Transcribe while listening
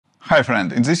Hi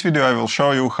friend, in this video I will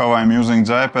show you how I'm using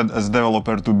the iPad as a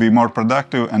developer to be more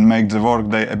productive and make the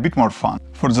workday a bit more fun.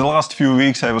 For the last few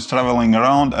weeks I was traveling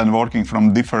around and working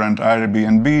from different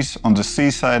Airbnbs on the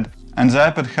seaside, and the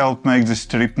iPad helped make this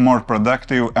trip more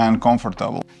productive and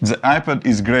comfortable. The iPad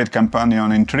is a great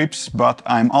companion in trips, but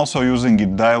I'm also using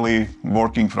it daily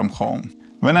working from home.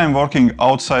 When I'm working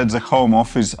outside the home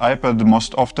office, iPad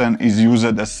most often is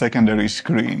used as secondary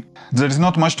screen. There is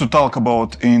not much to talk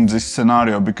about in this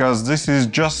scenario, because this is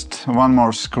just one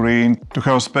more screen to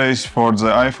have space for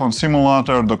the iPhone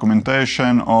simulator,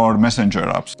 documentation or messenger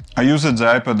apps. I used the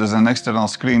iPad as an external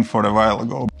screen for a while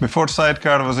ago. Before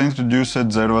Sidecar was introduced,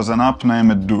 there was an app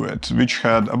named Duet, which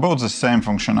had about the same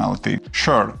functionality.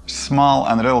 Sure, small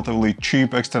and relatively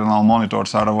cheap external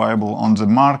monitors are available on the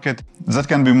market. That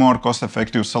can be more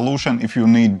cost-effective solution if you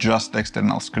need just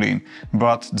external screen,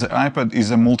 but the iPad is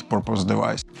a multi-purpose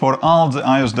device. For all the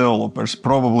iOS developers,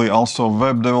 probably also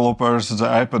web developers, the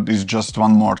iPad is just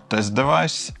one more test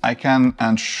device. I can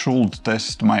and should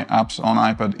test my apps on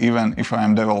iPad even if I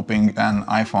am developing an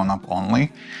iPhone app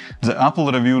only. The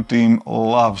Apple review team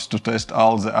loves to test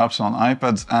all the apps on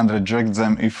iPads and reject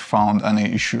them if found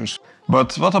any issues.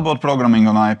 But what about programming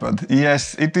on iPad?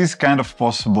 Yes, it is kind of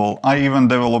possible. I even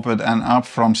developed an app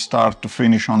from start to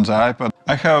finish on the iPad.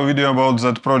 I have a video about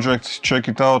that project, check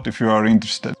it out if you are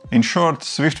interested. In short,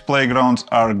 Swift playgrounds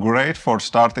are great for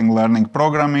starting learning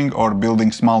programming or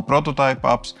building small prototype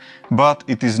apps, but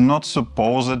it is not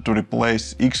supposed to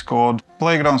replace Xcode.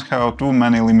 Playgrounds have too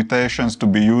many limitations to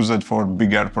be used for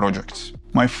bigger projects.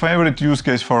 My favorite use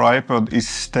case for iPad is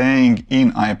staying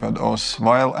in iPadOS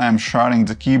while I'm sharing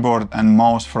the keyboard and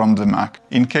mouse from the Mac.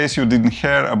 In case you didn't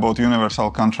hear about universal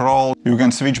control, you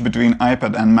can switch between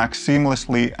iPad and Mac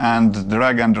seamlessly and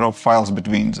drag and drop files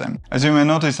between them. As you may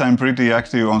notice, I'm pretty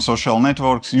active on social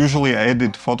networks. Usually I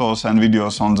edit photos and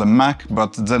videos on the Mac,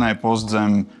 but then I post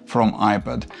them from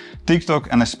iPad. TikTok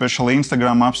and especially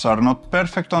Instagram apps are not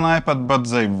perfect on iPad, but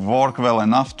they work well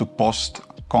enough to post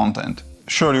content.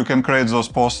 Sure, you can create those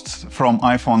posts from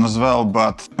iPhone as well,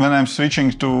 but when I'm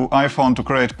switching to iPhone to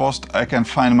create post, I can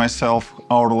find myself an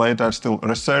hour later still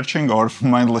researching or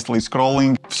mindlessly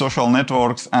scrolling social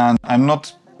networks, and I'm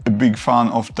not a big fan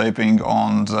of typing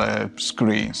on the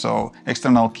screen, so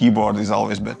external keyboard is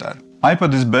always better.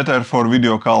 iPad is better for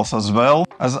video calls as well.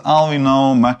 As all we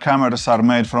know, Mac cameras are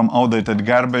made from outdated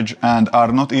garbage and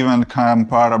are not even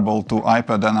comparable to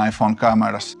iPad and iPhone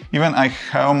cameras. Even I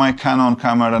have my Canon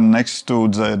camera next to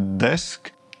the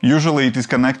desk. Usually it is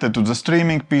connected to the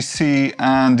streaming PC,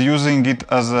 and using it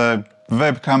as a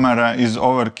web camera is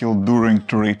overkill during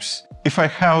trips. If I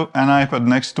have an iPad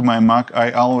next to my Mac,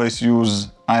 I always use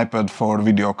iPad for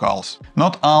video calls.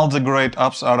 Not all the great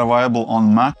apps are available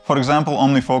on Mac. For example,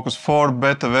 OmniFocus 4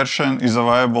 beta version is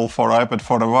available for iPad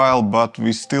for a while, but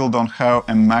we still don't have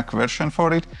a Mac version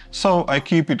for it, so I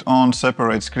keep it on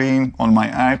separate screen on my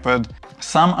iPad.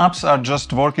 Some apps are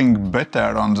just working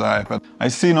better on the iPad. I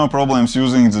see no problems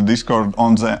using the Discord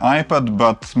on the iPad,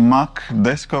 but Mac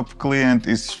desktop client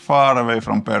is far away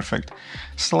from perfect.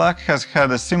 Slack has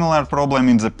had a similar problem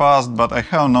in the past, but I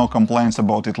have no complaints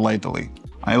about it lately.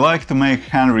 I like to make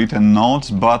handwritten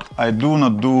notes, but I do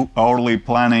not do hourly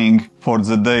planning for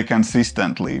the day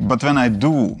consistently. But when I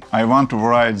do, I want to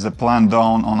write the plan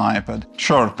down on iPad.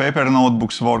 Sure, paper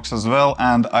notebooks works as well,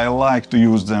 and I like to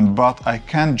use them, but I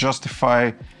can't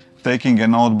justify taking a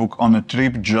notebook on a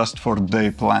trip just for day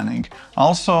planning.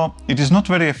 Also, it is not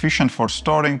very efficient for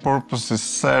storing purposes,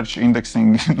 search,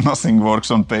 indexing, nothing works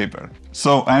on paper.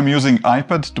 So I'm using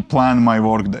iPad to plan my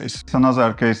workdays.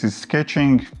 Another case is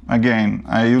sketching. Again,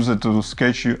 I use it to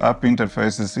sketch app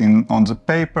interfaces on the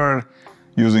paper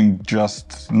using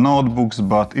just notebooks,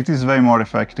 but it is way more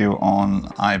effective on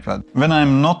iPad. When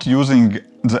I'm not using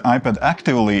the iPad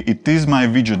actively, it is my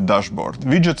widget dashboard.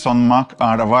 Widgets on Mac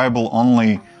are available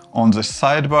only on the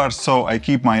sidebar, so I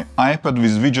keep my iPad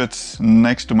with widgets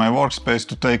next to my workspace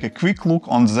to take a quick look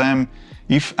on them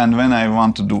if and when I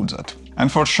want to do that. And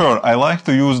for sure, I like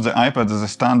to use the iPad as a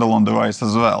standalone device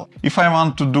as well. If I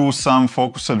want to do some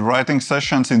focused writing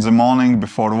sessions in the morning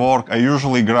before work, I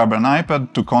usually grab an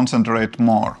iPad to concentrate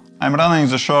more. I'm running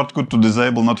the shortcut to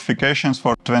disable notifications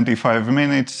for 25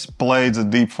 minutes, play the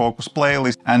deep focus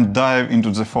playlist and dive into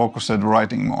the focused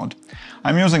writing mode.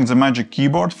 I'm using the Magic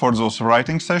Keyboard for those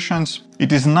writing sessions.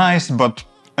 It is nice, but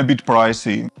a bit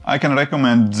pricey. I can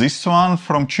recommend this one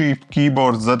from cheap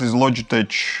keyboards, that is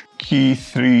Logitech Key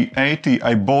 380.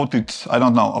 I bought it, I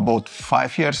don't know, about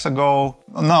 5 years ago.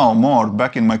 No, more,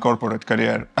 back in my corporate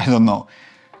career, I don't know,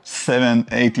 7,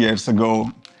 8 years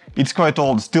ago. It's quite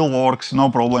old, still works, no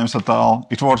problems at all.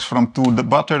 It works from 2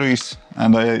 batteries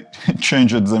and I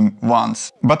changed them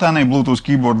once. But any Bluetooth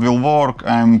keyboard will work.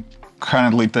 I'm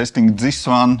currently testing this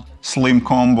one, Slim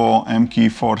Combo M-Key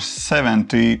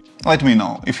 470. Let me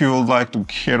know. If you would like to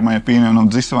hear my opinion on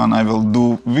this one, I will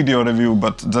do video review,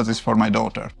 but that is for my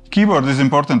daughter. Keyboard is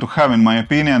important to have in my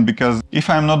opinion, because if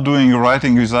I'm not doing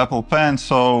writing with Apple Pen,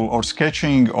 or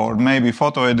sketching or maybe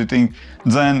photo editing,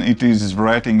 then it is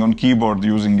writing on keyboard,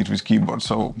 using it with keyboard.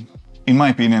 So in my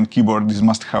opinion, keyboard is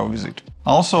must-have with it.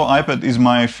 Also, iPad is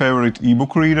my favorite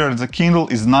ebook reader. The Kindle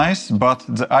is nice, but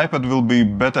the iPad will be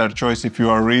better choice if you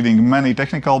are reading many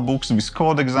technical books with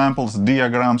code examples,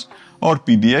 diagrams, or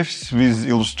PDFs with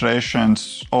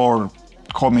illustrations or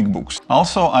comic books.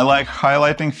 Also, I like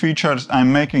highlighting features.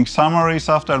 I'm making summaries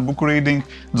after book reading.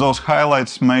 Those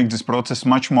highlights make this process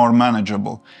much more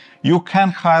manageable. You can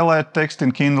highlight text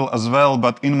in Kindle as well,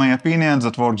 but in my opinion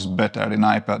that works better in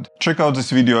iPad. Check out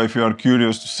this video if you are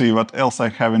curious to see what else I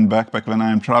have in backpack when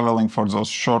I am traveling for those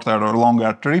shorter or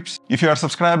longer trips. If you are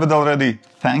subscribed already,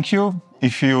 thank you.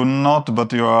 If you're not,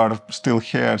 but you are still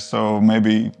here, so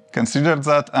maybe consider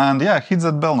that. And yeah, hit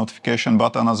that bell notification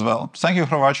button as well. Thank you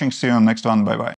for watching, see you on the next one, bye bye.